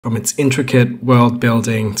From its intricate world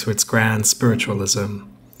building to its grand spiritualism,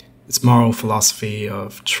 its moral philosophy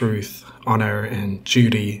of truth, honor, and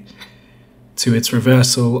duty, to its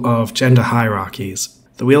reversal of gender hierarchies,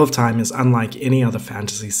 The Wheel of Time is unlike any other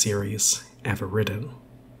fantasy series ever written.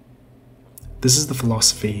 This is the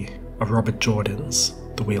philosophy of Robert Jordan's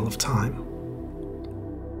The Wheel of Time.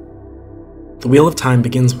 The Wheel of Time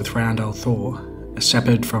begins with Randall Thor, a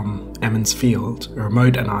shepherd from Emmons Field, a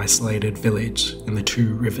remote and isolated village in the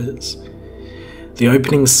Two Rivers. The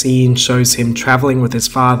opening scene shows him travelling with his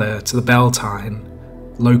father to the Beltane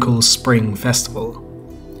local spring festival.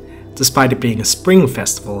 Despite it being a spring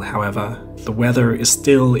festival, however, the weather is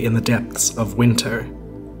still in the depths of winter.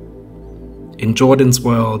 In Jordan's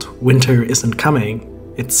world, winter isn't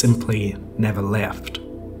coming, it simply never left.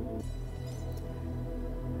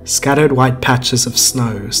 Scattered white patches of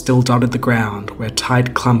snow still dotted the ground where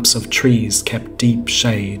tight clumps of trees kept deep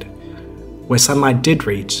shade. Where sunlight did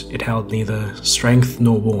reach, it held neither strength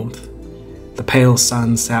nor warmth. The pale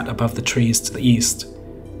sun sat above the trees to the east,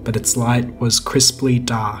 but its light was crisply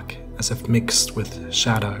dark as if mixed with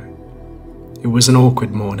shadow. It was an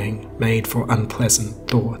awkward morning, made for unpleasant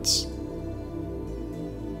thoughts.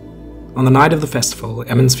 On the night of the festival,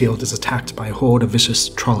 Emmons Field is attacked by a horde of vicious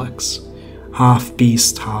Trollocs, half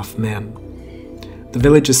beast, half men. The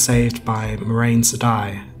village is saved by Moraine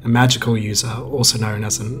Sedai, a magical user also known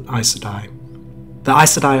as an Aes Sedai. The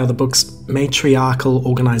Aes Sedai are the book's matriarchal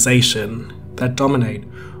organization that dominate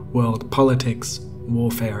world politics,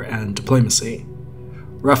 warfare, and diplomacy.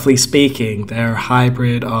 Roughly speaking, they're a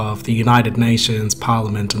hybrid of the United Nations,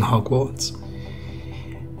 Parliament, and Hogwarts.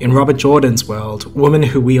 In Robert Jordan's world, women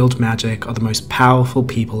who wield magic are the most powerful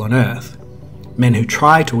people on Earth. Men who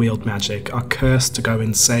try to wield magic are cursed to go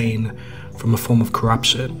insane from a form of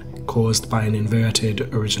corruption caused by an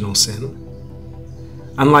inverted original sin.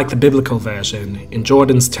 Unlike the biblical version, in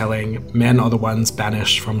Jordan's telling, men are the ones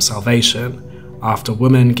banished from salvation, after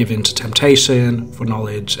women give in to temptation for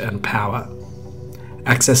knowledge and power.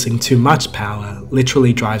 Accessing too much power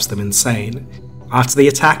literally drives them insane. After the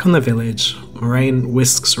attack on the village, Moraine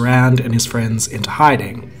whisks Rand and his friends into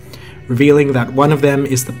hiding, revealing that one of them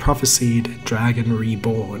is the prophesied Dragon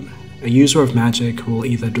Reborn, a user of magic who will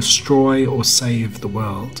either destroy or save the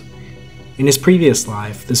world. In his previous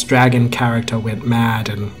life, this dragon character went mad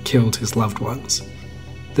and killed his loved ones.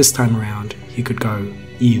 This time around, he could go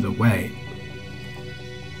either way.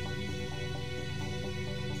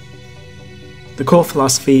 The core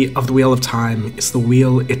philosophy of the Wheel of Time is the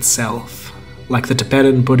wheel itself. Like the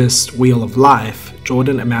Tibetan Buddhist Wheel of Life,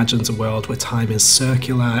 Jordan imagines a world where time is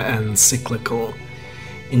circular and cyclical.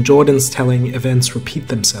 In Jordan's telling, events repeat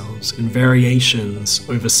themselves in variations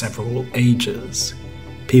over several ages.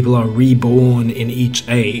 People are reborn in each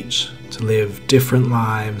age to live different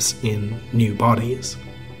lives in new bodies.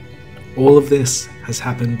 All of this has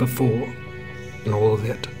happened before, and all of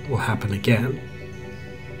it will happen again.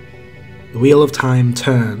 The Wheel of Time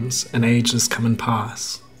turns, and ages come and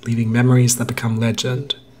pass, leaving memories that become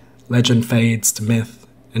legend. Legend fades to myth,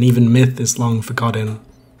 and even myth is long forgotten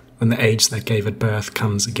when the age that gave it birth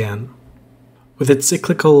comes again. With its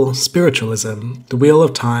cyclical spiritualism, the Wheel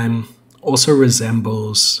of Time also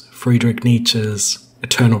resembles Friedrich Nietzsche's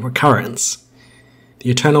eternal recurrence.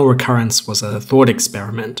 The eternal recurrence was a thought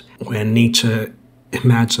experiment where Nietzsche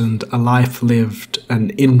imagined a life lived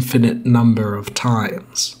an infinite number of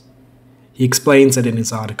times. He explains it in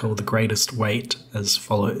his article The Greatest Weight as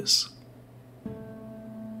follows.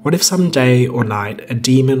 What if some day or night a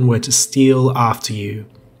demon were to steal after you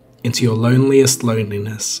into your loneliest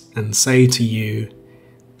loneliness and say to you,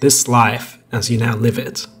 this life, as you now live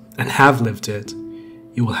it, and have lived it,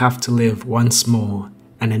 you will have to live once more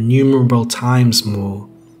and innumerable times more,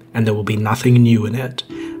 and there will be nothing new in it,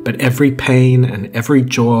 but every pain and every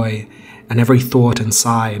joy and every thought and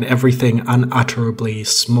sigh and everything unutterably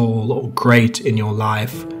small or great in your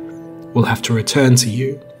life will have to return to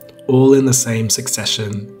you, all in the same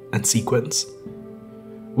succession and sequence.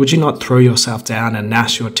 Would you not throw yourself down and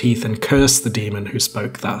gnash your teeth and curse the demon who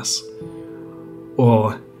spoke thus?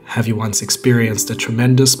 Or have you once experienced a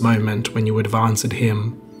tremendous moment when you would have answered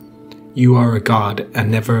him, you are a god,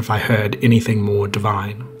 and never have I heard anything more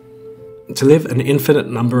divine? To live an infinite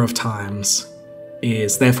number of times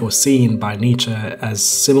is therefore seen by Nietzsche as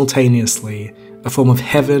simultaneously a form of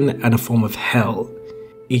heaven and a form of hell.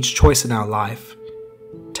 Each choice in our life,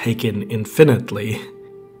 taken infinitely,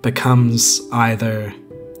 becomes either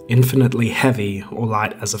infinitely heavy or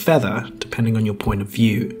light as a feather, depending on your point of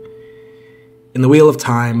view. In The Wheel of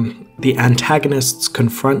Time, the antagonists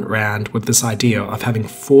confront Rand with this idea of having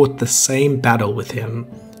fought the same battle with him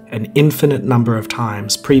an infinite number of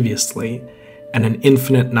times previously, and an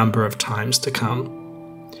infinite number of times to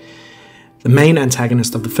come. The main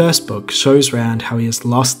antagonist of the first book shows Rand how he has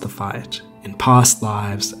lost the fight in past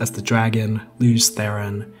lives as the dragon, Lews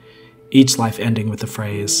Therin, each life ending with the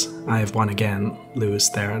phrase, "I have won again, Lews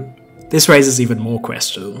Therin." This raises even more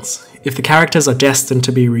questions. If the characters are destined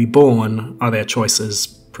to be reborn, are their choices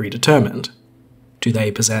predetermined? Do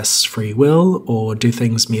they possess free will, or do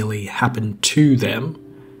things merely happen to them?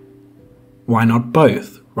 Why not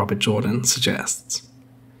both? Robert Jordan suggests.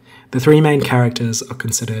 The three main characters are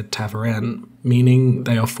considered ta'veren, meaning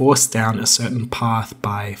they are forced down a certain path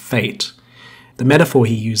by fate. The metaphor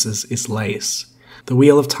he uses is lace. The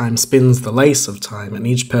wheel of time spins the lace of time, and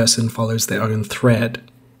each person follows their own thread,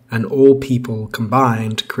 and all people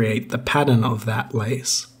combined create the pattern of that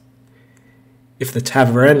lace. If the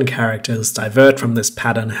ta'veren characters divert from this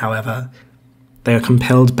pattern, however, they are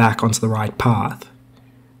compelled back onto the right path.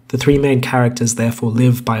 The three main characters therefore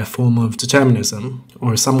live by a form of determinism,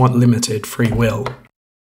 or a somewhat limited free will.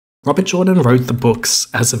 Robert Jordan wrote the books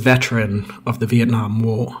as a veteran of the Vietnam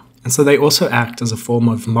War, and so they also act as a form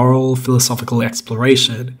of moral, philosophical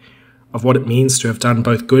exploration of what it means to have done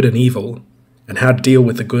both good and evil, and how to deal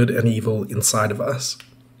with the good and evil inside of us.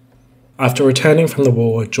 After returning from the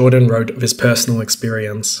war, Jordan wrote of his personal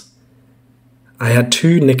experience. "I had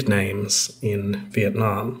 2 nicknames in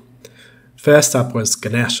Vietnam. First up was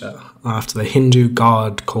Ganesha, after the Hindu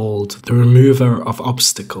god called the remover of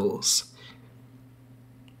obstacles.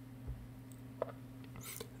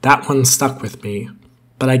 That one stuck with me,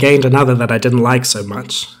 but I gained another that I didn't like so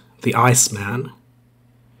much, the Iceman.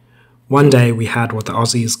 One day we had what the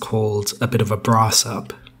Aussies called a bit of a brass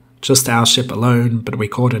up. Just our ship alone, but we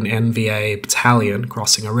caught an NVA battalion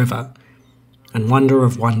crossing a river. And wonder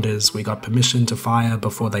of wonders, we got permission to fire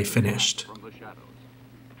before they finished.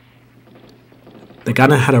 The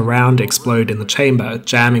gunner had a round explode in the chamber,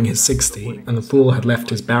 jamming his 60, and the fool had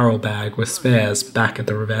left his barrel bag with spares back at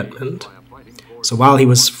the revetment. So while he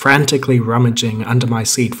was frantically rummaging under my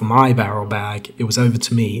seat for my barrel bag, it was over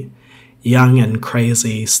to me, young and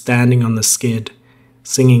crazy, standing on the skid,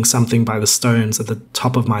 singing something by the Stones at the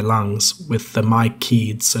top of my lungs, with the mic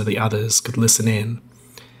keyed so the others could listen in.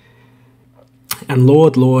 And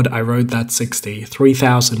Lord, I rode that 60,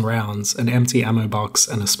 3,000 rounds, an empty ammo box,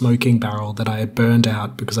 and a smoking barrel that I had burned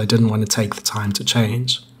out because I didn't want to take the time to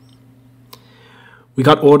change. We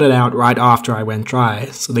got ordered out right after I went dry,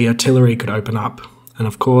 so the artillery could open up, and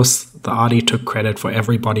of course, the arty took credit for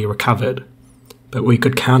every body recovered, but we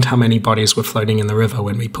could count how many bodies were floating in the river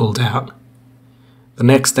when we pulled out. The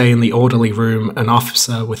next day in the orderly room, an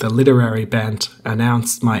officer with a literary bent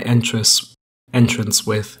announced my entrance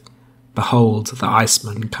with, "Behold, the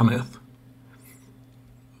Iceman cometh."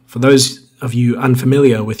 For those of you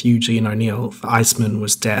unfamiliar with Eugene O'Neill, the Iceman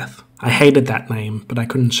was death. I hated that name, but I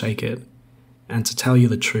couldn't shake it. And to tell you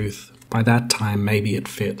the truth, by that time maybe it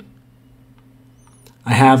fit.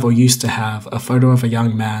 I have, or used to have, a photo of a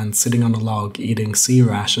young man sitting on a log eating sea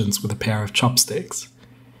rations with a pair of chopsticks.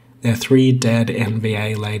 There are 3 dead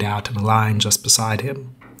NVA laid out in a line just beside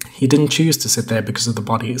him. He didn't choose to sit there because of the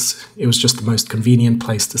bodies. It was just the most convenient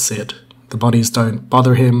place to sit. The bodies don't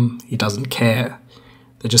bother him, he doesn't care.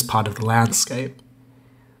 They're just part of the landscape.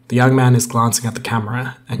 The young man is glancing at the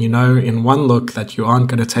camera, and you know in one look that you aren't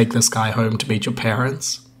going to take this guy home to meet your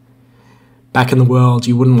parents. Back in the world,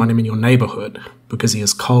 you wouldn't want him in your neighborhood, because he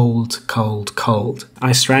is cold, cold, cold.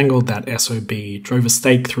 I strangled that SOB, drove a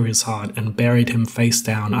stake through his heart, and buried him face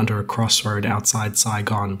down under a crossroad outside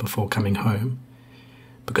Saigon before coming home.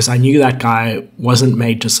 Because I knew that guy wasn't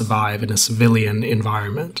made to survive in a civilian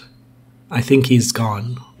environment. I think he's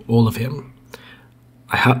gone, all of him.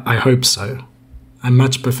 I hope so. I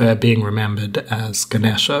much prefer being remembered as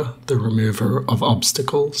Ganesha, the remover of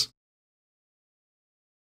obstacles.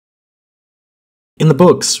 In the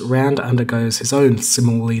books, Rand undergoes his own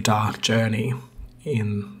similarly dark journey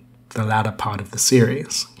in the latter part of the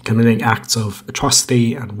series, committing acts of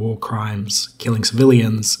atrocity and war crimes, killing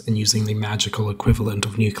civilians, and using the magical equivalent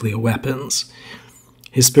of nuclear weapons.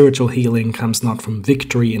 His spiritual healing comes not from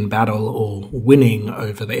victory in battle or winning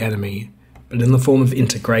over the enemy, but in the form of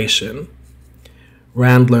integration.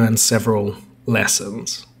 Rand learns several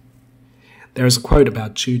lessons. There is a quote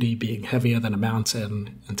about Judy being heavier than a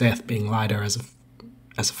mountain and death being lighter as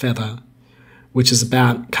a feather, which is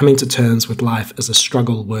about coming to terms with life as a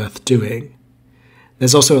struggle worth doing.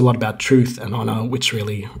 There's also a lot about truth and honor, which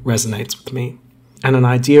really resonates with me, and an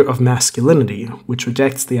idea of masculinity, which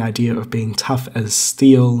rejects the idea of being tough as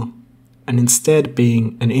steel, and instead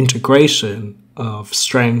being an integration of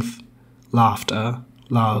strength, laughter,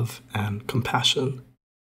 love, and compassion.